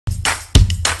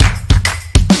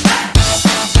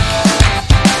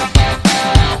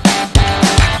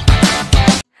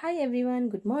Everyone,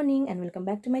 good morning and welcome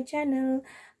back to my channel.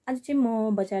 आज चाहिँ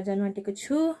म बजार जानु आँटेको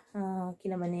छु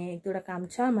किनभने एक दुईवटा काम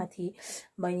छ। माथि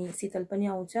बहिनी शीतल पनि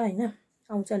आउँछ हैन,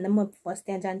 आउँछ भन्दा म फर्स्ट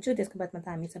त्यहाँ जान्छु, त्यसको बादमा त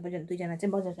हामी सबैजना दुईजना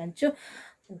चाहिँ बजार जान्छु।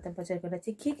 अन्त बजार गएर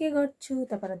चाहिँ के गर्छु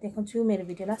तपाईहरुलाई देखाउँछु। मेरो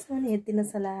भिडियो लास्टमा पनि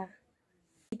हेर्दिनुस् होला।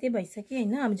 त्यही भइसक्यो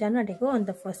हैन, अब जानु आँटेको। अन्त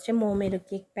फर्स्ट चाहिँ म मेरो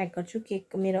केक प्याक गर्छु।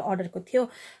 केक मेरो अर्डरको थियो,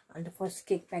 अन्त फर्स्ट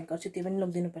केक प्याक गर्छु, त्यो पनि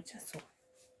लगिदिनु पर्छ। सो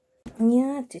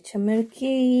यहाँ चाहिँ छ मेरो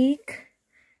केक,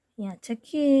 यहाँ छ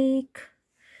केक।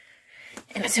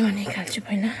 यसलाई चाहिँ म निकाल्छु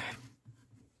पहिला।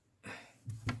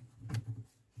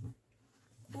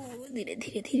 धीरे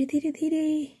धीरे धीरे धीरे धीरे।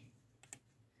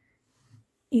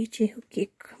 यो चाहिँ हो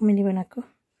केक मैले बनाएको।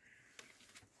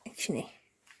 एकछिन है,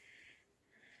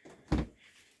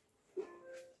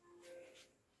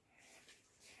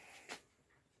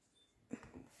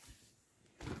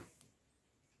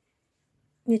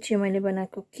 यो चाहिँ मैले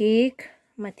बनाएको केक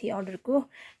माथि अर्डरको।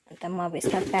 अन्त म अब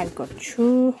यसलाई प्याक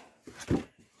गर्छु।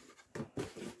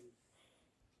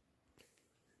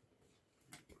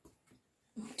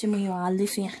 चाहिँ म यो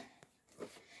हाल्दैछु यहाँ।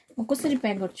 म कसरी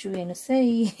प्याक गर्छु हेर्नुहोस् है।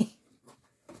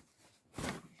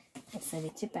 यसरी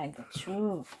चाहिँ प्याक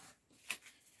गर्छु।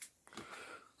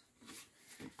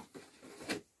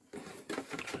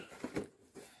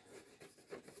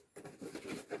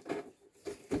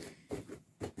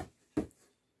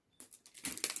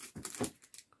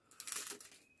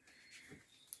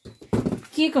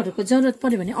 केकहरुको जरुरत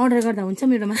पर्यो भने अर्डर गर्दा हुन्छ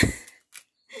मेरोमा।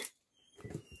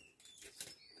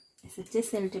 यसरी चाहिँ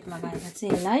सेलटेप लगाएर चाहिँ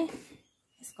यसलाई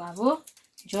यसको अब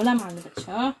झोलामा हाल्नुपर्छ।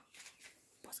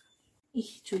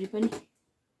 छुरी पनि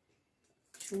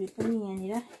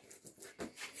यहाँनिर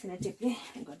यसलाई टेपले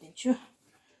गरिदिन्छु।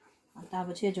 अन्त अब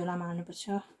चाहिँ झोलामा हाल्नुपर्छ।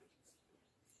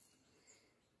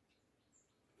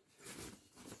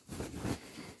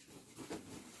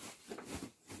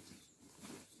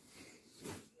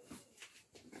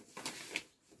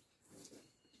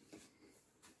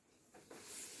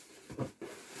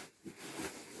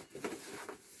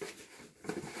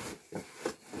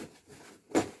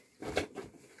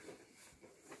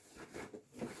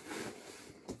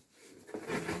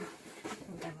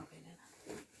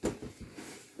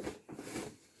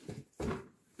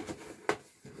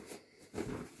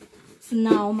 So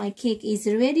now my cake is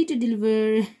ready to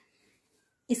deliver.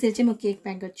 यसरी चाहिँ म केक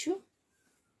प्याक गर्छु।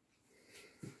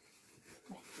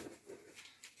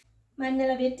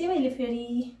 मान्नेलाई भेटेँ मैले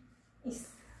फेरि।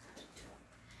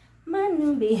 मान्नु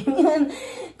भेट्यो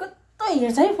कता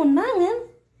हेर्छ है फोनमा।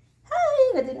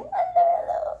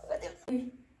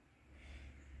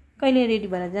 कहिले रेडी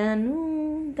भएर जानु?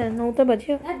 तर 9 त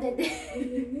बज्यो।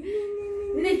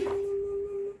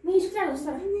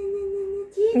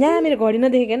 यहाँ मेरो घडी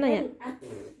नदेखेको न यहाँ।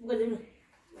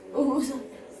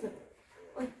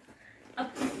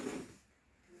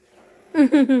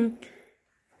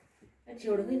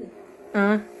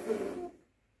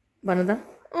 भन्नु त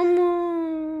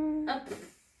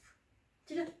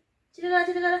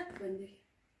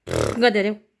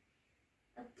गद्यो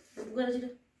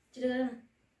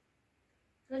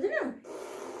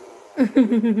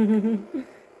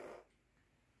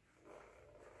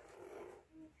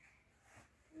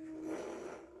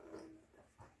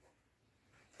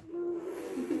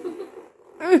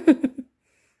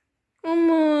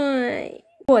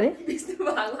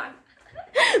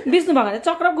बिस्नु भएको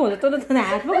चक्रको हुन्छ त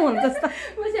हातमा हुन्छ जस्तो।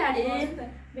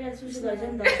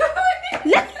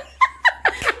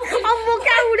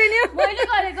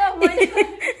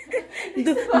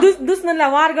 दुश्मनलाई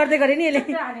वार गर्दै गरे नि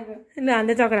यसले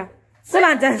हान्दै चक्रा। को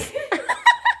लान्छ?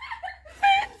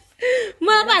 म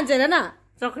हान्छ हेर न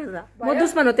चक्रा। म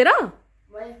दुश्मन हो तेरो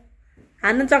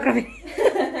हान्नु चक्रा। फेरि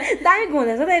दामी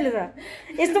घुँदैछ त यसले त।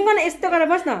 यस्तो गर्न यस्तो गरेर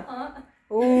बस् न।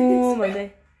 ओ भन्दै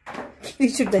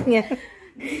सुट्दैन यहाँ।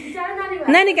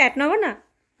 नानी घाट नगर न।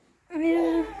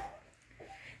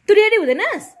 तू रेडी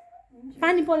हुँदैनस्?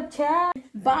 पानी पर्छ।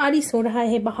 बारिश हो रहा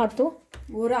है बाहर तो।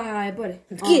 हो रहा है पर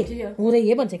के हो रही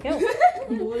है भन्छ क्या?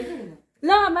 ल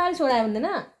बारिश हो रहा है भन्दैन?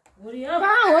 हो रही है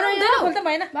बोल त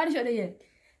भएन। बारिश हो रही है।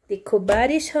 देखो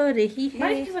बारिश हो रही है।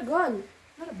 बारिश त गल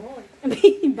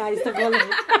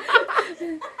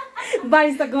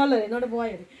बारिश त गल हो नट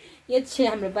बोय। यो चाहिँ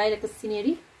हाम्रो बाहिरको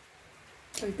सिनेरी।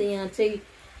 अन्त यहाँ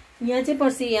चाहिँ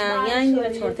पर्सि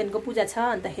यहाँ छोर्तेनको पूजा छ।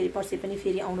 अन्तखेरि पर्सि पनि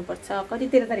फेरि आउनुपर्छ। कति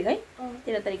 13 तारिक है?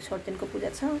 13 तारिक छोर्तेनको पूजा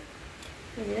छ।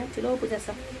 यहाँनिर ठुलो पूजा छ।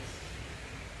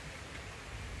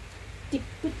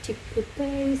 टिप्पु टिप्पु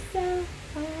पैसा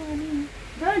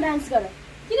गर डान्स गर।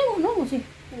 किन घुम्नु घुसी?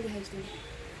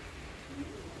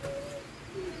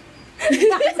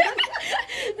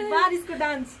 बारिशको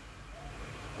डान्स।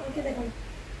 ओके देखौँ।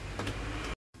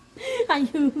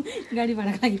 थ्याङ्क यू गाडी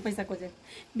भाडाको लागि पैसा खोजे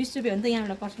 20 रुपैयाँ हो नि त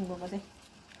यहाँबाट कर्सिङ गएको चाहिँ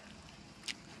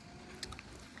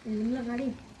ल गाडी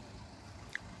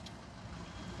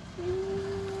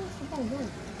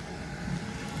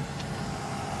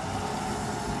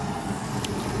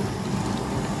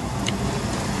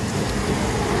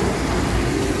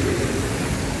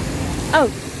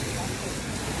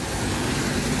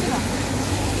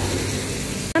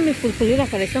हामी फुल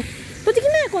फुलिरहेको रहेछौँ तँ चाहिँ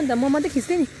किन आएको अन्त म मात्रै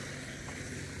खिच्थेँ नि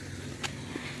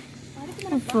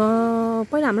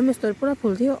पहिला हाम्रो पनि यस्तोहरू पुरा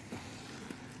फुल थियो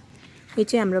यो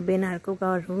चाहिँ हाम्रो बेनाहरूको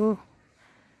घर हो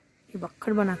यो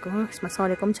भर्खर बनाएको हो यसमा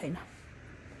सरेको पनि छैन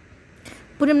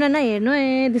पुरम नाना हेर्नु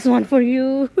है दिस वान फर यु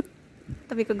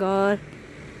तपाईँको घर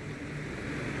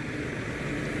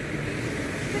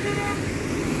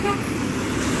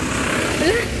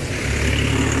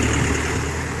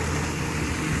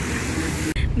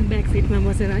ब्याक सिटमा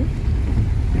बसेर है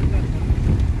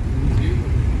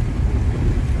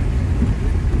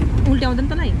उल्टी आउँदैन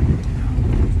तँलाई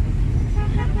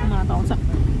मलाई त आउँछ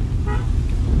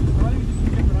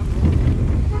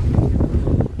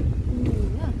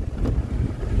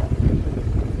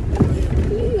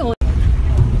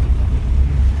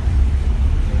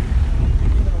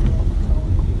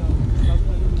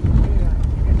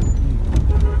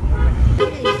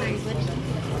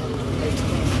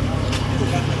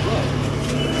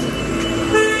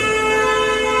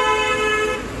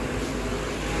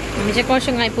हामी चाहिँ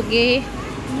कर्सियङ आइपुगे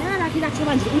यहाँ राखिरहेको छ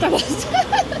मान्छे उता बस्छ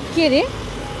के अरे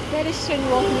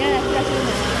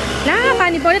ला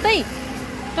पानी पऱ्यो तै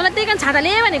तँलाई त्यही कारण छाता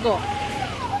ल्याए भनेको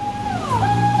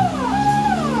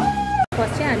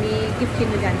पछि चाहिँ हामी गिफ्ट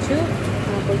किन्नु जान्छु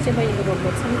भोलि चाहिँ बहिनीको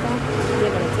बर्थडे छ नि त त्यही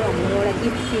भएर चाहिँ हामी एउटा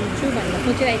गिफ्ट किन्छु भनेर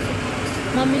सोचिरहेको छु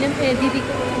मम्मीले पनि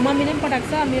दिदीको मम्मीले पनि पठाएको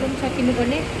छ मेरो पनि छ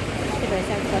किन्नुपर्ने त्यही भएर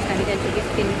चाहिँ फर्स्ट हामी जान्छु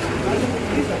गिफ्ट किन्नु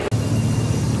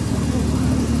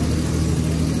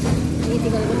यति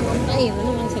गरेको पनि मनै हेर्नु न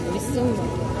मान्छेको बेसी जाउँ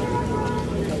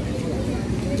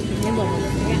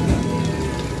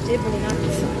जे बोलेन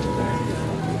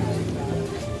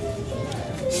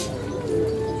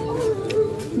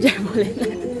जे बोलेन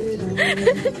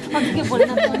अब के बोलेन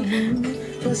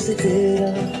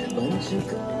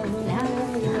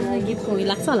गीतको उयो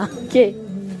लाग्छ होला के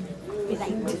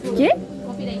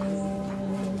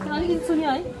अलिकति सुन्यो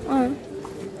है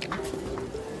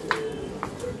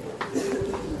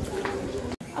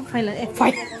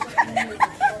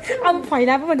अब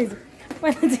फैला पो भनेछु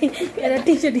पहिला चाहिँ एउटा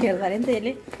टी सर्ट हेर्दा अरे नि त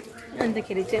यसले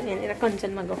अन्तखेरि चाहिँ यहाँनिर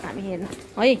कञ्चनमा गएको हामी हेर्नु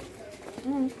है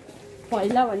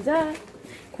फैला भन्छ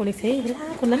खोलेको छ है ला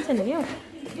खुल्ला पनि छैन क्या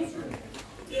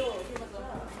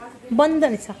बन्द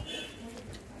रहेछ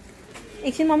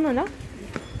एकछिन माम्नु होला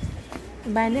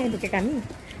बाहिर नै आइपुगेको हामी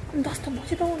 10 त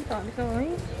बजी त अन्त भनेको है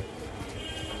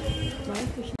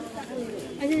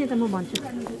अहिले नि त म भन्छु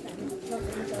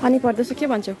पानी पर्दैछ के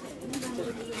भन्छौ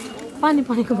पानी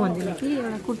परेको भन्दिनँ कि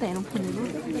एउटा कुर्ता हेरौँ फुलेको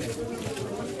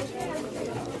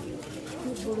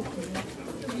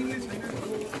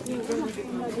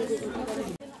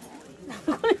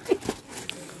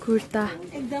कुर्ता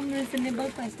एकदम रिजनेबल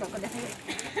प्राइस भएको देखायो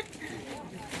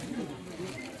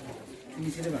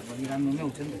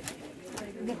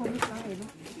देखाउनु छ हेर्नु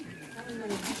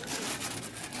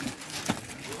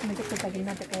मैले कुर्ता किन्न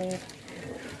आँटेको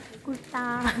कुर्ता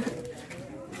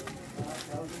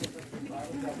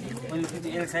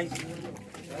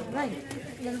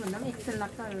भन्दा पनि एक्सेल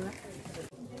लाग्छ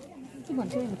के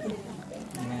भन्छ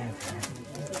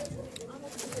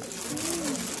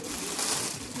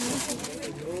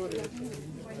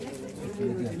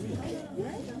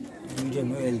मीडियम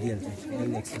हो एलडीएल चाहिँ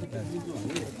एल एक्सेल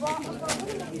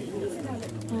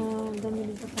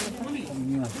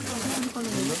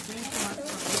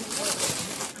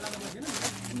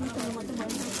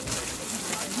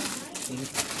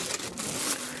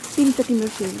पिङ्क त तिम्रो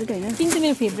फेभरेट होइन पिङ्क त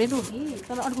मेरो फेभरेट हो कि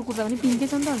तर अर्को कुर्ता पनि पिङ्कै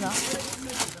छ नि त अन्त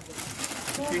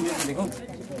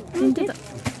प्रिन्टेड त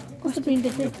कस्तो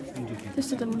प्रिन्टेड चाहिँ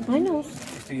त्यस्तो त होइन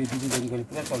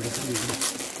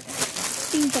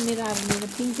पिङ्क त मेरो अब मेरो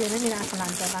पिङ्क हेरेर मेरो आँखा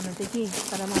लान्छ लानु चाहिँ कि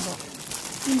तर अब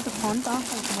पिङ्क त छ नि त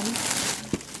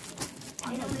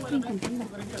पिङ्क हुन्छ नि त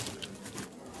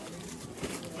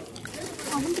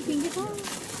अब त पिङ्कै छ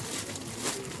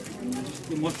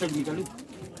मस्टर्ड निकाल्नु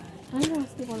होइन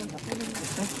अस्ति गर्नु त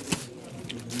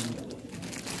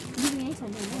यहीँ छ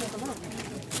नि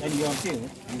यो के हो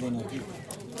दिँदैन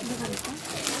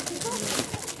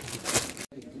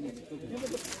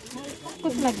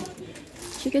कस्तो लाग्यो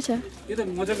ठिकै छ यो त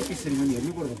मजाको पिस छ नि मैले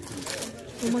हेर्नु पर्दैन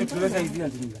ठुलो साइज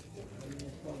दिइहाल्छु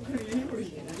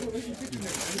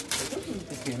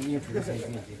नि यो ठुलो साइज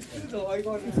दिइहाल्छु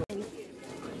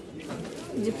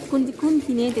कुन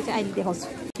किने त्यो चाहिँ अहिले देखाउँछु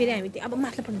फेरि हामी त्यो अब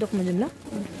माथिल्लोपट्टि दोकानमा जाउँ ल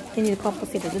त्यहाँनिर कपको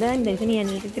सेटहरू दामी पनि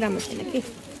यहाँनिर त्यति राम्रो छैन कि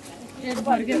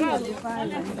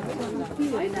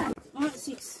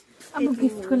अब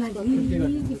गिफ्टको लागि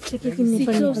गिफ्ट चाहिँ के किन्नु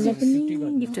पर्ने होला पनि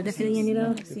गिफ्ट हुँदाखेरि यहाँनिर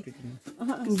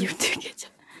गिफ्ट के छ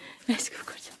राइस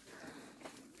कुकर छ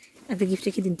अब गिफ्ट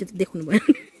चाहिँ के दिन्छ त्यो देखाउनु भयो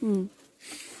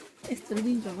यस्तो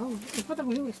दिन्छ होला हौ कता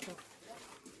भयो यस्तो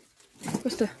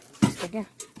कस्तो यस्तो क्या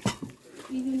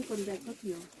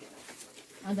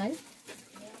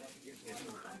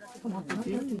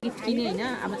गिफ्ट किने होइन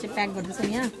अब चाहिँ प्याक गर्दैछ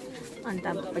यहाँ अन्त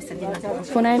अब पैसा दिनु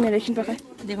फोन आयो मेरो एकछिन पक्का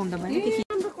देखाउँदा भयो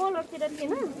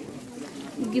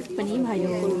गिफ्ट पनि भयो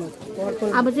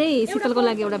अब चाहिँ शीतलको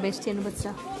लागि एउटा बेस्ट हेर्नुपर्छ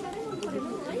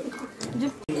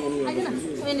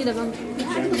यहाँनिर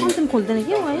खोल्दैन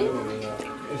क्या है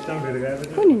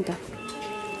कुन त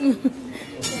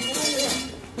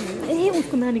ए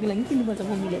उसको नानीको लागि किन्नुपर्छ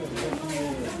मम्मीले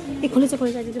ए खोलेछ आज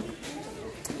चाहिँ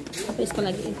अब यसको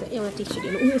लागि एउटा टी सर्ट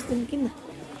हेर्नु ऊ यस्तो किन्न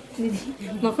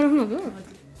दिदी भर्खर भएको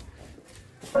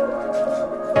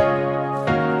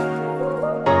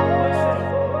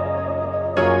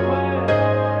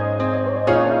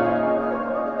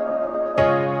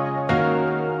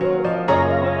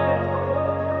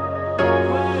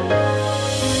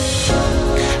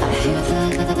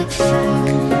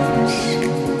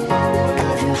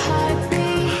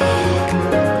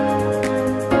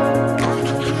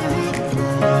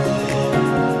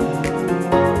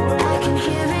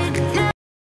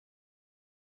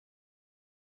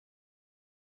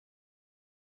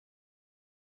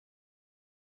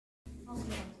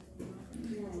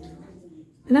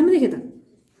राम्रो देख्यो त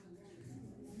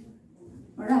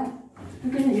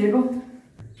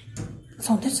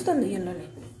सौँदैछ त यल्लोले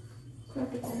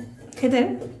खेदेर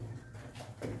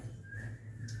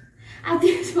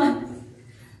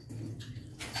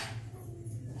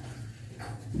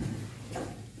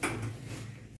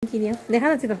किन्यो देखा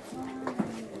न त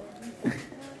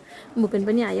भुपेन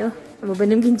पनि आयो भुपेन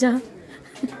पनि किन्छ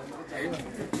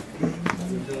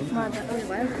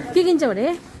के किन्छ अरे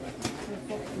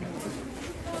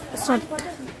सर्ट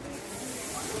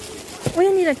ओ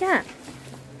यहाँनिर क्या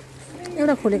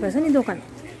एउटा खोलेको रहेछ नि दोकान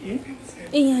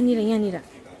ए यहाँनिर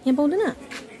यहाँ पाउँदैन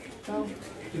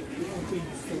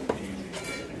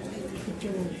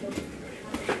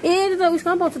ए त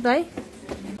उसकोमा पाउँछ त है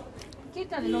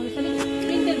केटाले लगेछ नि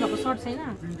प्रिन्टेड भएको सर्ट छैन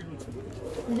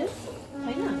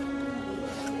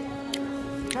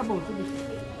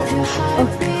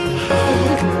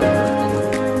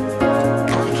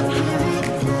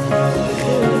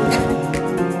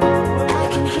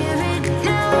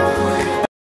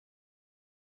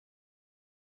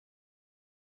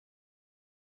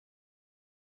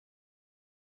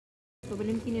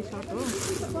सबैले पनि किने सर्ट हो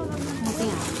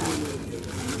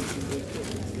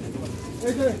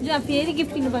जो फेरि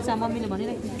गिफ्ट किन्नुपर्छ मम्मीले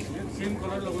भनिरहेको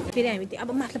फेरि हामी त्यो अब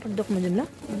माथिल्लोपट्टि दोकानमा जाउँ ल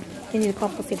त्यहाँनिर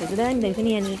कपको सेटहरू दामी पनि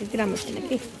यहाँनिर त्यति राम्रो छैन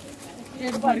कि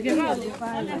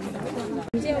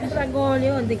चाहिँ पुरा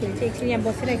गल्यो अन्तखेरि चाहिँ एकछिन यहाँ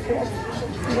बसिरहेको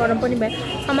छु गरम पनि भयो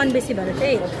सामान बेसी भएर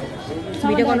चाहिँ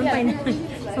भिडियो गर्नु पनि पाइनँ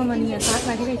सामान यहाँ साथ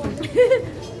राखिरहेको छु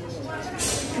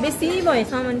बेसी भयो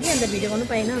सामान कि अन्त भिडियो गर्नु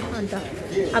पाएन अन्त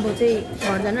अब चाहिँ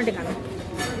घर जान आँटेको हामी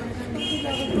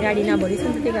गाडी नभरिन्छ नि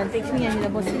त त्यही कारण चाहिँ एकछिन यहाँनिर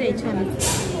बसिरहेको छु हामी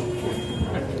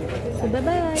बाई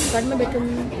बाई घरमा भेटौँ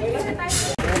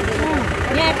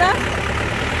यहाँ त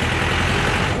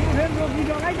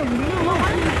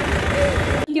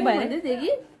के भएर थियो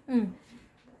कि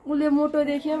उसले मोटो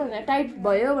देख्यो भनेर टाइट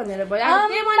भयो भनेर भयो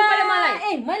त्यही मन पर्यो मलाई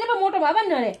ए मैले पो मोटो भयो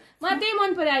भन्नु अरे मलाई त्यही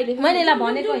मन पर्यो अहिले मैले यसलाई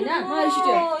भनेको होइन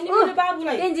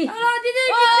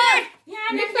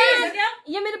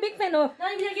यो मेरो बिग फ्यान हो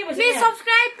प्लिज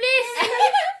सब्सक्राइब प्लिज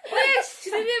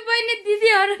बहिनी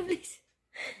दिदीहरू प्लिज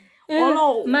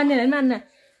मान्दैन मान्न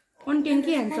कन्टेन्ट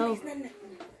के हान्छ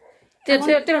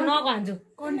त्यो नको हान्छु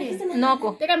नको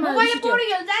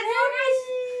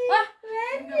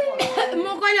म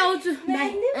कहिले आउँछु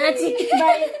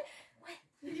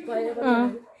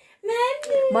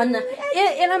भन्न ए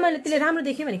यसलाई मैले त्यसले राम्रो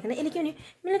देखेँ भनेको यसले के भने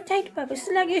मलाई टाइट भएको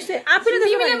जस्तो लाग्यो यस्तो आफैले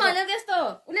भन्यो त्यस्तो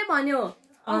उसले भन्यो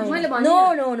मैले नो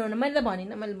नो नो मैले त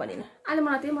भनिनँ अहिले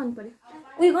मलाई त्यही मन पर्यो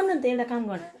उयो गर्नु न त एउटा काम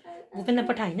गर भुपेनलाई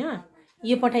पठा होइन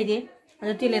यो पठाइदिए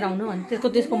अन्त त्यो लिएर आउनु भने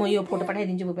त्यसको म यो फोटो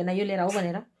पठाइदिन्छु भुपेनलाई यो लिएर आऊ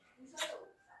भनेर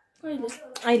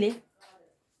अहिले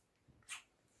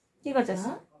के गर्छस्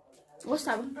होस्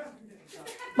अब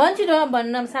भन्छु र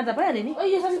भन्न सार्दा भइहाल्यो नि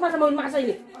यो सबै माछा मैले माछा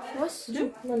अहिले होस्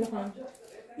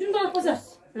जुन त पचास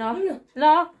ल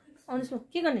आउनुहोस्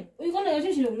के गर्ने उयो गर्न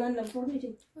हेर्छु छिटो नानीलाई पढ्नै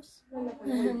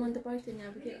थियो मन त परेको थियो नि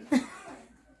अब के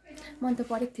मन त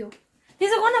परेको थियो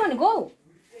त्यसो गर्न भनेको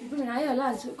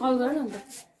आइहाल्छ कल गर न अन्त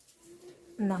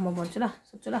ल म भन्छु ल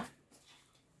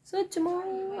सोध्छु म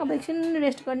अब एकछिन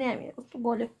रेस्ट गर्ने हामी कस्तो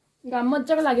गल्यो घाम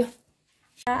मजाको लाग्यो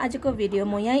आजको भिडियो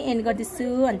म यहीँ एन्ड गर्दैछु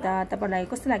अन्त तपाईँलाई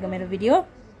कस्तो लाग्यो मेरो भिडियो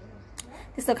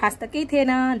त्यस्तो खास त केही थिएन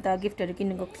अन्त गिफ्टहरू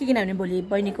किन्नुको किनभने भोलि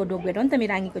बहिनीको डोगभेट हो नि त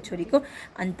मेरो आङीको छोरीको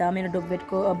अन्त मेरो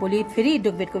डोगभेटको भोलि फेरि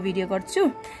डोगभेटको भिडियो गर्छु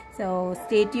so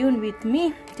stay tune with me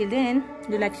till then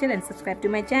do like share and subscribe to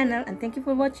my channel and thank you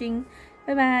for watching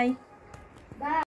by by